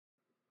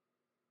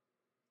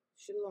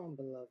Shalom,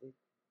 beloved.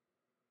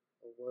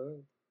 A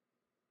word.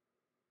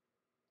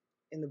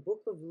 In the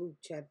book of Luke,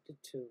 chapter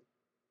 2,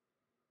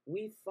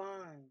 we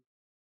find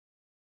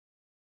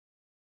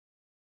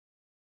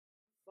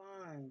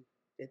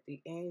that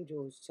the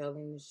angel is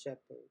telling the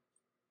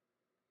shepherds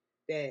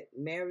that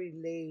Mary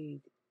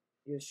laid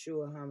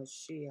Yeshua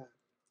HaMashiach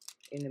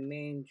in the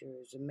manger.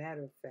 As a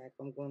matter of fact,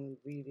 I'm going to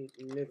read it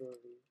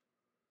literally.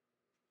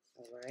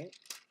 All right?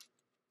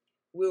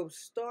 We'll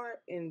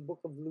start in book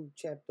of Luke,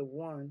 chapter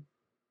 1,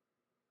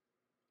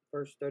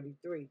 verse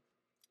 33.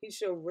 He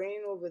shall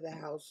reign over the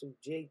house of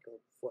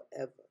Jacob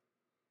forever,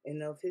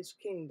 and of his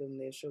kingdom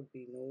there shall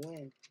be no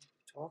end.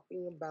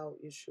 Talking about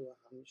Yeshua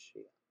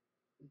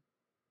HaMashiach.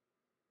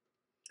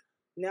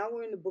 Now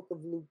we're in the book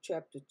of Luke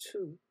chapter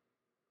 2,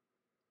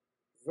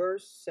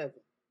 verse 7.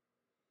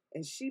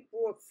 And she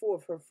brought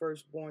forth her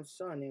firstborn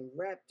son and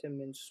wrapped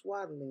him in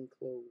swaddling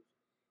clothes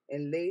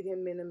and laid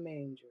him in a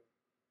manger,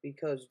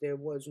 because there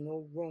was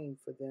no room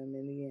for them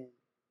in the inn.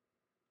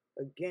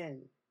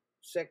 Again,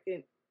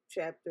 second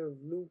chapter of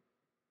Luke,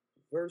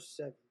 verse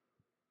 7.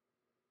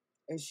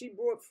 And she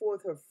brought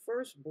forth her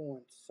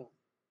firstborn son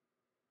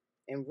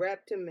and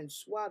wrapped him in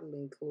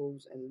swaddling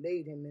clothes and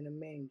laid him in a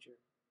manger,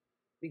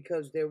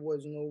 because there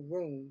was no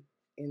room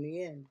in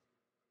the inn.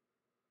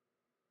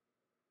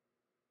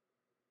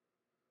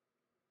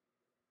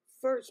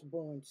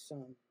 Firstborn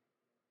son.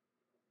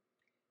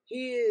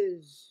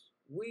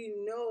 We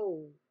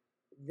know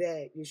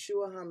that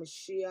Yeshua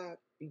HaMashiach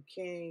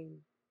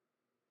became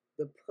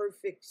the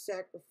perfect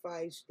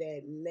sacrifice,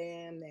 that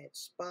lamb, that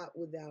spot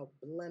without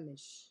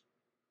blemish,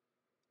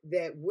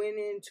 that went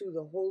into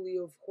the Holy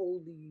of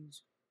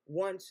Holies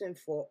once and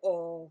for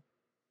all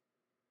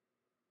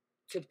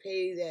to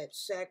pay that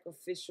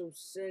sacrificial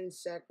sin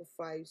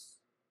sacrifice,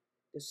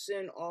 the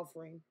sin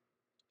offering,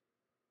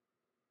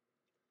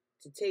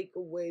 to take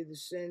away the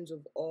sins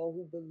of all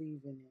who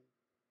believe in him.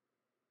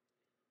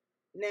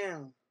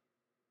 Now,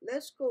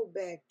 let's go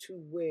back to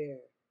where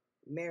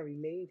Mary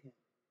laid him.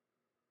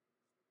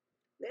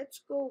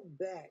 Let's go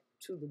back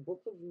to the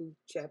book of Luke,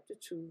 chapter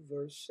 2,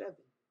 verse 7.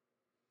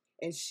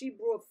 And she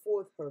brought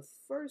forth her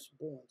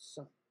firstborn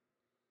son,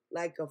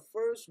 like a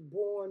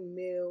firstborn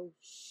male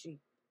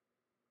sheep,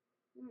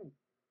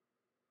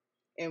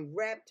 and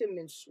wrapped him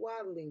in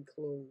swaddling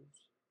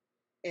clothes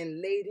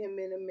and laid him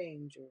in a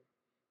manger,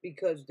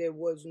 because there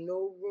was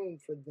no room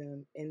for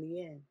them in the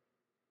inn.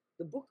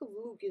 The book of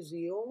Luke is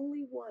the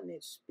only one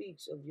that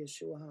speaks of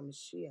Yeshua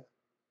HaMashiach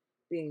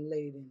being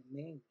laid in a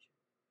manger.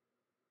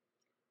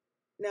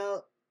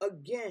 Now,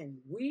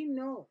 again, we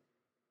know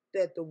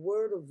that the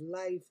word of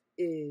life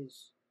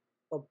is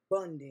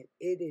abundant.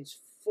 It is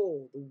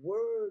full. The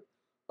word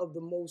of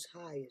the Most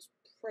High is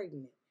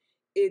pregnant.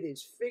 It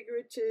is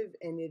figurative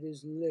and it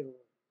is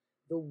literal.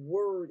 The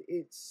word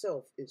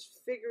itself is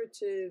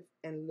figurative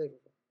and literal.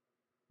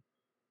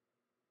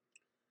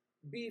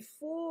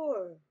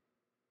 Before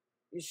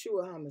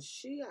Yeshua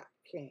HaMashiach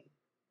came,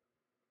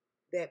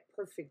 that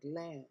perfect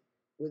lamb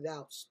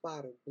without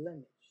spot or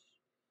blemish,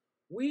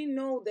 we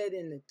know that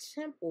in the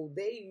temple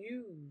they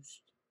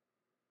used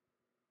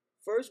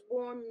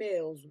firstborn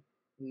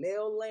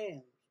male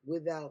lambs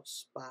without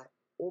spot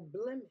or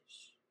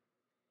blemish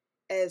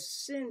as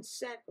sin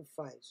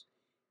sacrifice,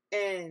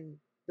 and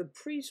the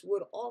priest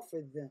would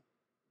offer them.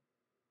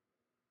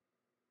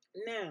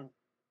 Now,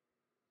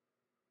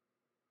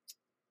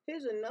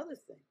 here's another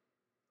thing.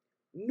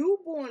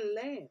 Newborn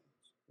lambs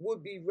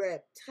would be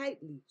wrapped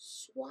tightly,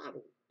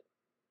 swaddled,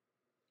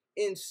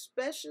 in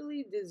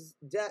specially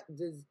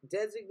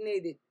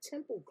designated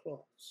temple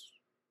cloths,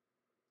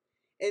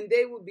 and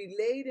they would be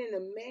laid in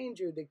a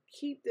manger to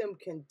keep them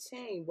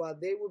contained while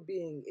they were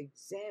being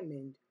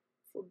examined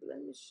for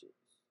blemishes.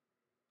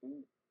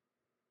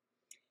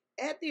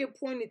 At the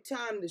appointed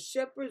time, the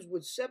shepherds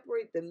would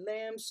separate the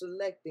lambs,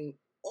 selecting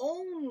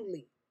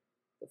only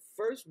the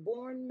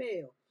firstborn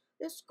male.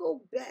 Let's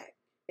go back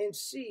and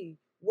see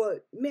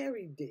what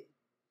Mary did.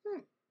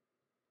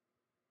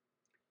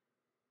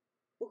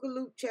 Book of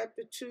Luke,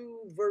 chapter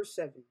 2, verse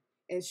 7.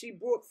 And she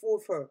brought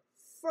forth her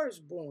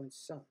firstborn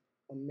son,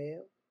 a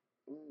male,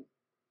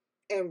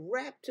 and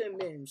wrapped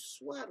him in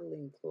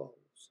swaddling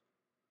clothes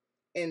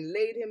and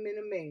laid him in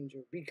a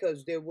manger,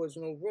 because there was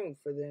no room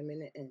for them in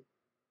the inn.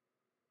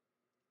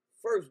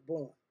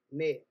 Firstborn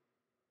male.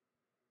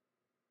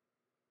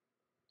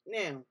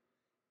 Now,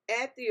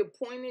 at the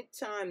appointed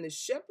time, the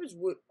shepherds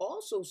would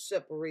also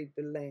separate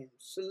the lambs,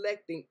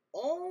 selecting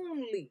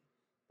only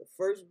the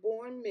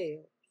firstborn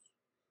males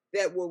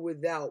that were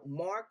without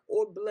mark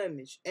or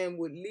blemish, and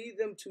would lead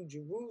them to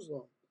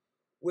Jerusalem,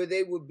 where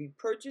they would be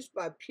purchased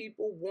by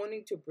people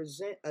wanting to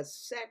present a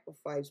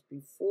sacrifice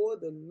before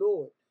the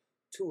Lord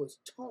to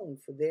atone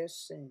for their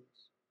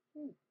sins.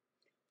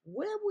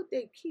 Where would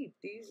they keep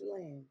these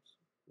lambs?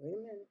 Wait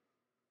a minute.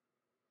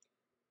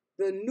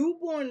 The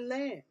newborn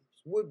lambs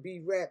would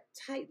be wrapped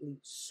tightly,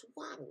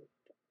 swaddled,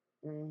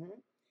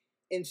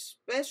 in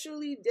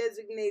specially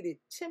designated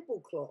temple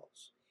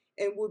cloths,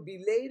 and would be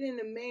laid in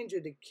a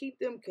manger to keep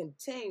them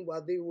contained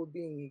while they were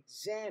being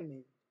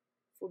examined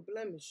for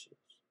blemishes.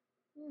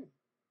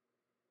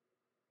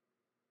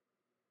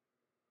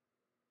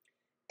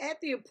 At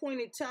the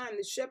appointed time,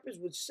 the shepherds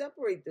would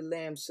separate the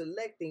lambs,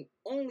 selecting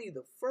only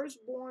the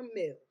firstborn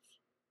males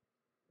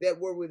that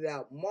were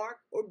without mark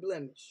or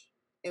blemish,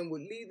 and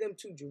would lead them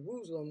to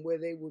Jerusalem, where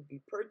they would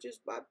be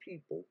purchased by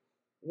people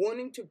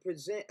wanting to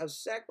present a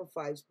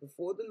sacrifice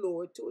before the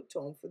Lord to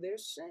atone for their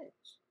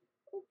sins.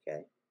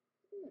 Okay.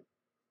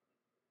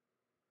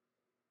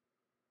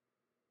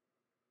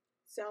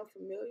 Sound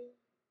familiar?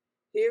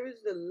 Here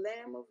is the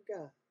Lamb of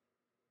God,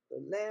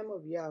 the Lamb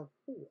of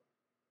Yahuwah,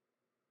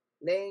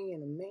 laying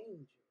in a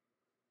manger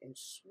in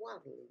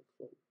swaddling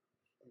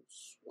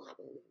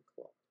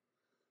cloth,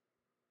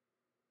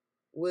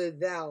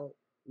 without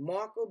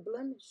mark or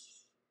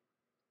blemish,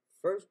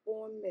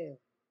 firstborn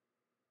male.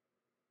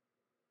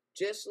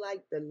 Just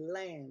like the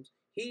lambs,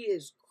 he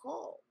is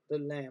called the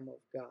Lamb of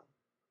God.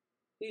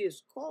 He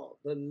is called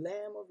the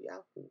Lamb of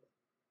Yahuwah.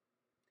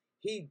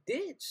 He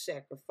did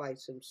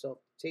sacrifice himself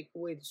to take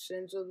away the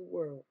sins of the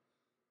world.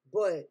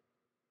 But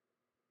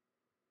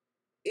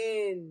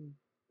in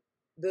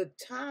the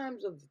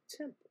times of the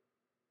temple,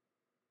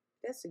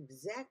 that's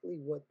exactly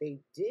what they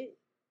did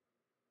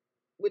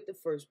with the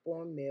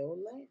firstborn male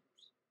lambs.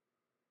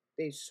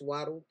 They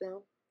swaddled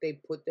them. They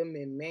put them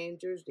in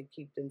mangers to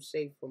keep them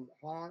safe from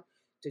harm,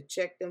 to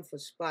check them for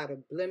spot or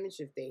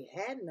blemish if they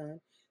had none.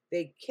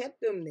 They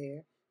kept them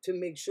there to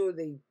make sure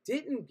they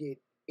didn't get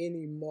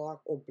any mark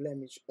or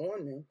blemish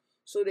on them,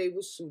 so they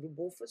were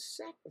suitable for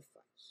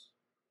sacrifice.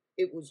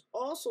 It was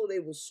also they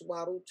were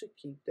swaddled to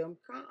keep them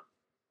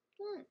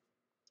calm.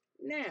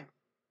 Now,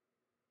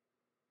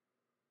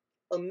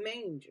 a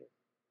manger.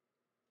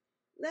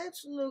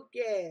 Let's look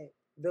at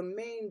the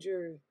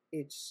manger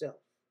itself.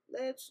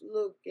 Let's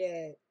look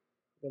at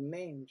the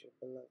manger,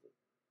 beloved.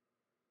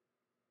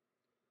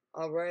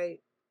 All right?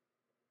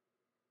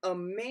 A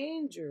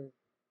manger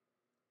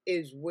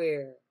is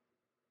where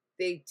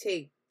they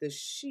take the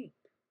sheep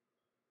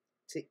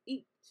to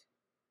eat.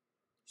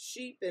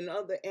 Sheep and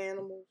other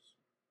animals.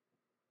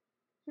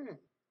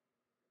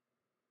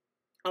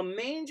 A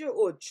manger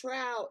or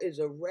trough is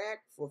a rack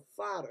for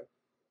fodder,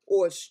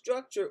 or a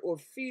structure or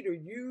feeder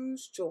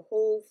used to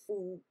hold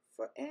food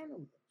for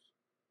animals.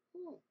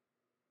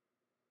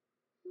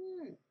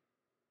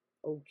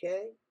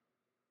 Okay.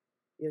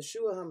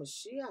 Yeshua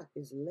HaMashiach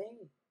is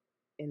laying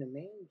in a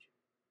manger.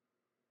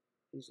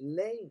 He's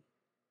laying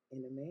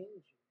in a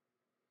manger.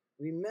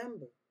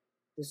 Remember,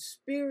 the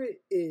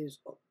Spirit is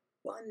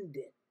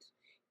abundant,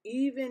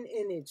 even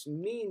in its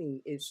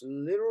meaning, its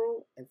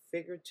literal and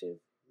figurative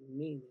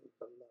meaning,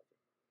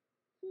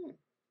 beloved.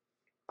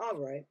 All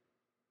right.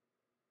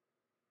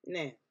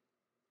 Now,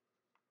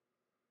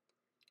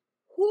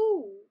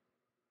 who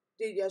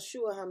did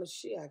Yeshua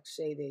HaMashiach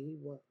say that he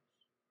was?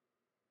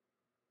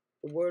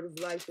 The Word of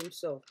Life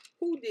himself.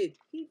 Who did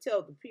he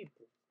tell the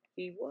people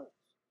he was?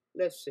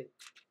 Let's see.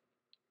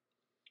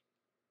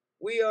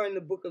 We are in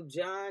the book of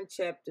John,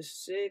 chapter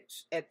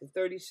 6, at the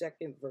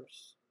 32nd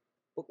verse.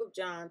 Book of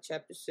John,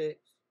 chapter 6,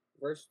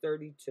 verse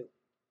 32.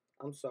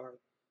 I'm sorry.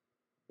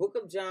 Book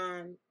of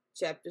John,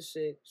 chapter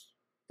 6,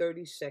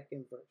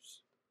 32nd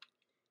verse.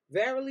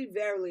 Verily,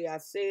 verily, I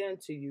say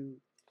unto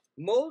you,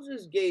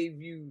 Moses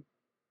gave you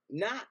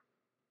not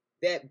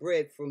that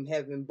bread from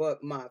heaven,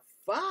 but my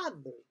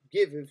Father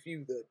giveth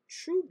you the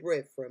true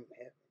bread from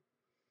heaven.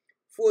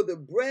 For the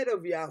bread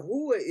of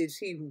Yahuwah is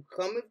he who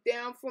cometh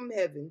down from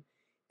heaven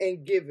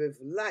and giveth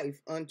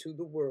life unto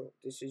the world.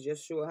 This is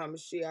Yeshua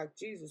HaMashiach,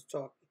 Jesus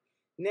talking.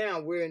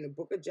 Now we're in the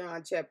book of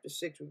John, chapter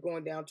 6. We're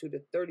going down to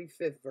the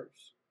 35th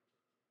verse.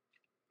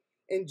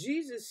 And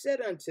Jesus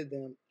said unto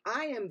them,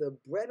 I am the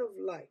bread of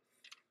life.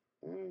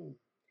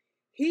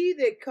 He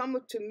that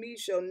cometh to me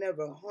shall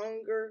never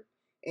hunger,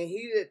 and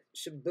he that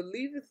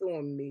believeth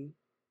on me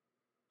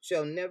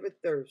shall never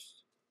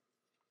thirst.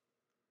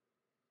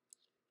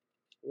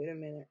 Wait a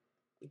minute.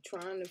 I'm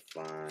trying to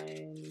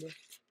find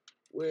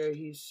where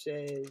he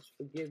says,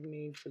 forgive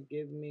me,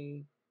 forgive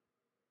me,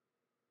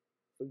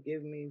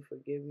 forgive me,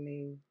 forgive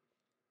me.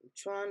 I'm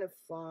trying to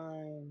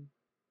find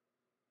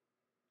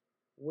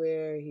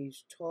where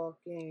he's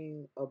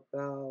talking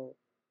about,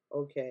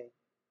 okay,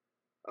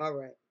 all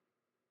right.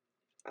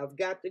 I've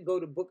got to go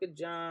to book of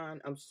John.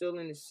 I'm still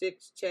in the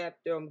 6th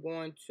chapter. I'm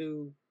going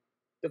to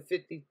the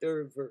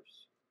 53rd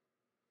verse.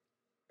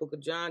 Book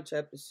of John,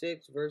 chapter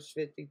 6, verse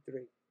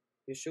 53.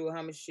 Yeshua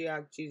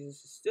HaMashiach,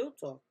 Jesus is still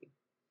talking.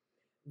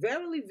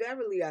 Verily,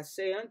 verily, I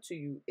say unto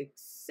you,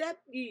 except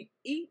ye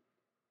eat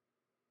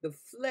the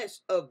flesh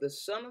of the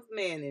Son of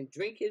Man and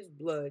drink his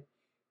blood,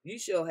 ye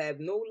shall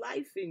have no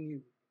life in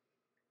you.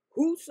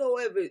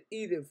 Whosoever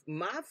eateth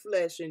my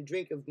flesh and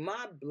drinketh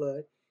my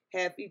blood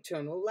hath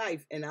eternal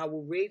life, and I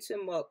will raise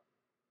him up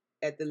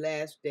at the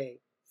last day.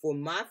 For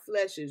my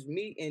flesh is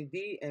meat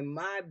indeed, and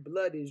my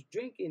blood is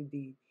drink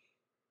indeed.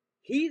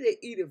 He that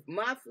eateth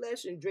my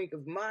flesh and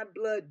drinketh my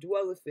blood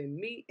dwelleth in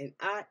me, and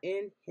I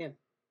in him.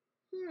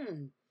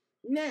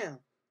 Now,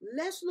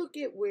 let's look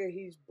at where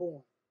he's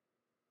born.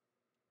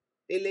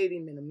 They laid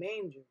him in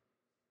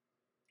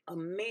a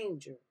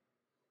manger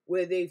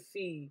where they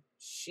feed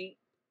sheep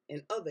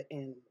and other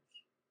animals.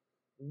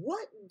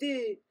 What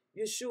did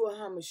Yeshua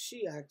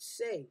HaMashiach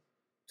say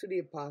to the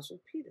Apostle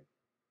Peter.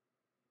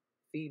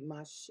 Feed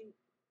my sheep.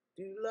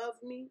 Do you love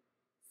me?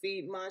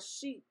 Feed my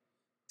sheep.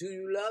 Do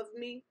you love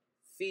me?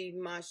 Feed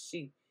my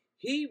sheep.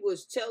 He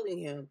was telling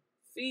him,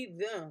 feed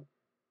them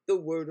the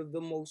word of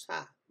the Most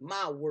High,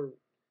 my word.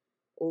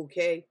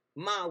 Okay,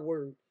 my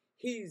word.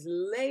 He's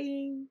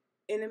laying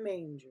in a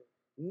manger,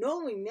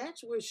 knowing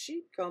that's where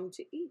sheep come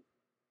to eat.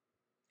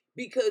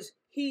 Because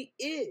he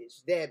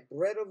is that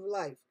bread of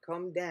life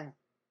come down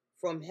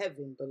from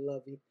heaven,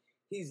 beloved.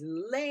 He's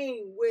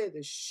laying where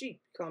the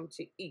sheep come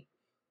to eat.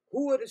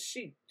 Who are the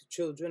sheep? The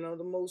children of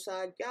the Most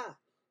High God.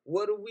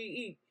 What do we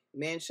eat?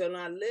 Man shall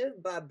not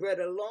live by bread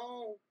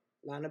alone.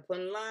 Line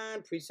upon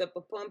line, precept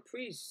upon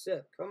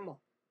precept. Come on.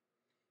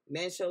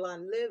 Man shall not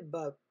live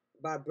by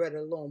bread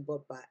alone,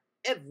 but by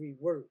every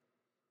word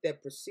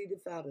that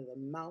proceedeth out of the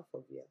mouth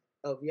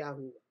of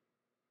Yahweh.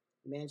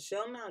 Man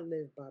shall not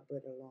live by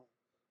bread alone,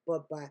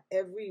 but by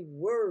every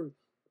word.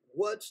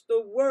 What's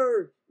the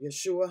word?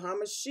 Yeshua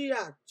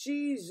HaMashiach,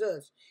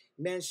 Jesus.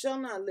 Man shall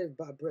not live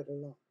by bread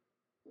alone.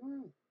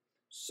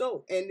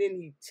 So, and then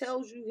he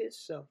tells you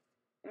himself.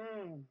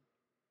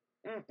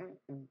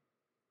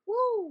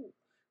 Woo!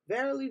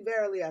 Verily,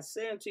 verily, I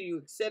say unto you,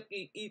 except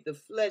ye eat the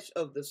flesh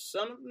of the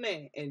Son of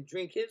Man and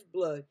drink his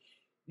blood,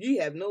 ye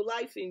have no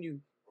life in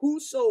you.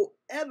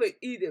 Whosoever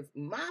eateth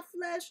my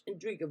flesh and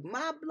drinketh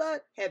my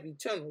blood have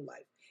eternal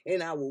life,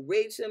 and I will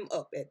raise him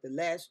up at the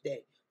last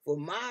day. For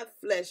my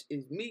flesh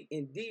is meat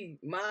indeed,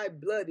 my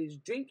blood is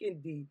drink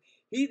indeed.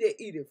 He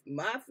that eateth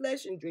my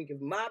flesh and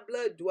drinketh my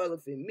blood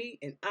dwelleth in me,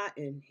 and I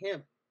in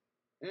him.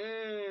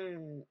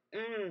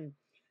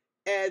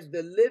 As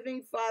the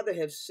living Father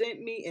hath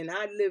sent me, and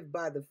I live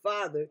by the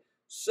Father,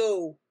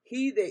 so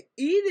he that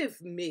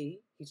eateth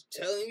me, he's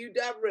telling you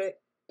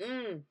direct,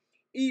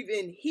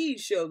 even he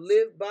shall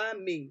live by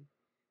me.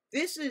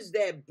 This is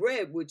that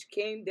bread which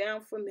came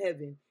down from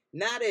heaven,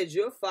 not as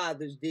your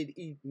fathers did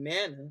eat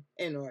manna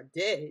and are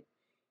dead.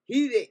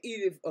 He that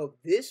eateth of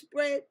this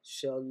bread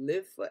shall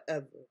live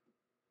forever.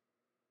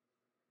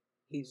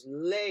 He's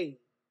laid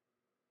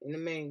in a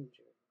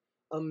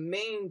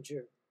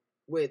manger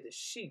where the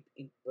sheep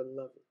eat,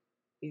 beloved.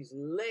 He's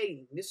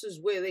laid. This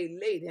is where they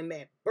laid him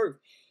at birth.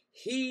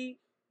 He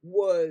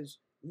was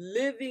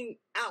living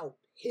out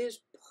his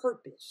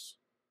purpose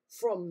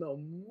from the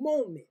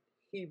moment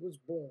he was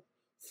born.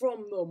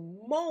 From the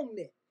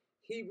moment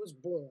he was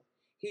born.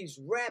 He's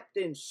wrapped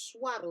in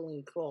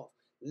swaddling cloth,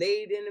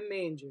 laid in a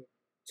manger.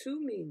 Two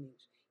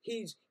meanings.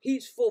 He's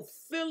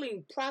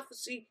fulfilling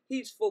prophecy.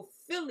 He's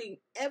fulfilling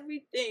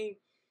everything.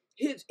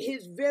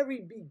 His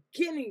very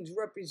beginnings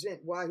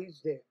represent why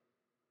he's there.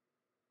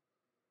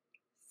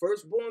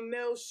 Firstborn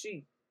male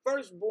sheep.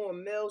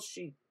 Firstborn male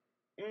sheep.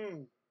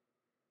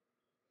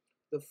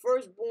 The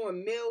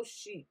firstborn male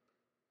sheep,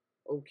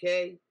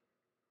 okay,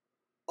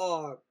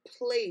 are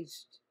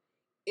placed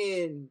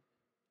in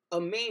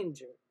a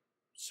manger,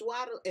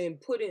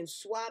 and put in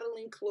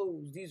swaddling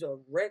clothes. These are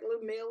regular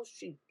male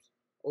sheep,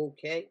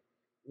 okay?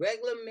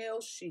 Regular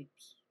male sheep.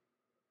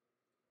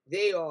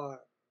 They are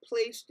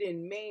placed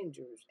in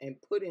mangers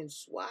and put in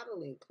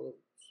swaddling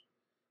clothes,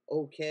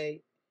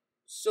 okay?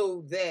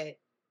 So that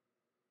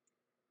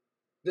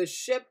the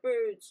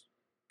shepherds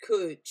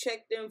could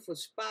check them for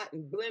spot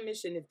and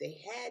blemish, and if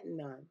they had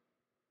none,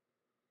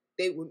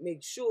 they would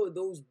make sure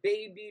those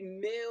baby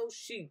male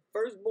sheep,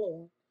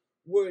 firstborn,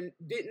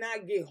 did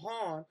not get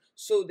harmed,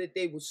 so that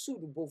they were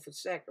suitable for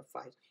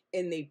sacrifice.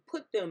 And they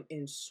put them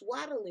in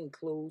swaddling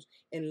clothes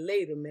and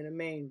laid them in a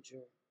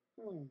manger.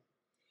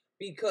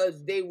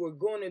 Because they were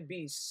going to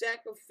be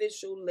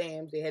sacrificial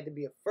lambs. They had to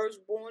be a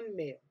firstborn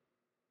male,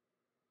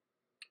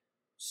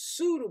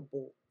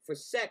 suitable for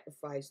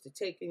sacrifice, the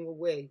taking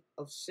away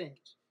of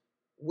sins.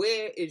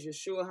 Where is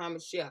Yeshua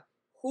HaMashiach?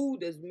 Who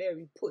does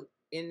Mary put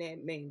in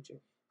that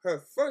manger?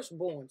 Her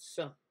firstborn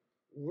son.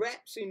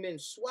 Wraps him in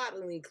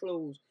swaddling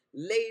clothes,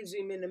 lays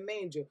him in the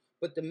manger.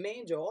 But the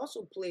manger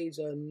also plays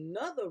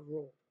another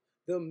role.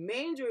 The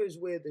manger is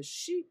where the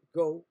sheep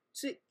go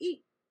to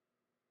eat.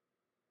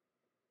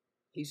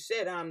 He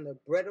said, I'm the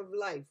bread of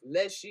life.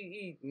 Lest ye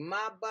eat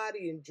my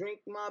body and drink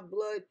my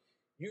blood,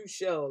 you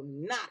shall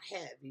not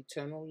have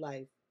eternal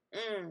life.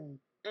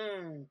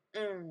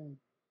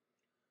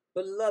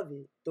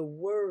 Beloved, the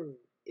word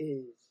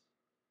is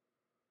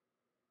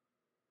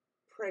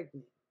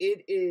pregnant.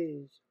 It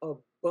is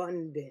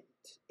abundant.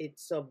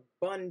 It's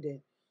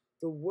abundant.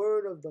 The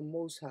word of the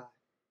Most High.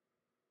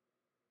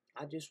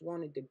 I just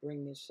wanted to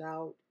bring this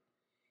out.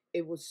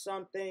 It was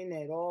something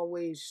that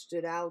always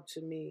stood out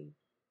to me.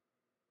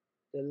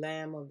 The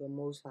Lamb of the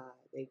Most High.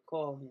 They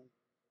call him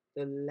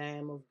the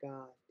Lamb of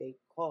God. They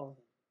call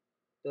him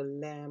the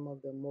Lamb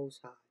of the Most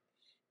High.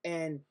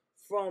 And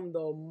from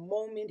the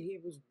moment he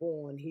was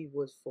born, he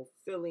was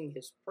fulfilling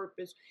his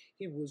purpose.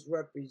 He was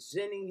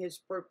representing his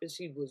purpose.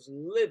 He was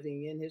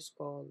living in his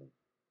calling.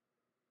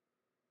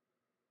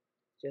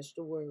 Just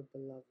a word,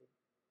 beloved.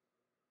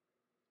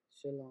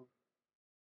 Shalom.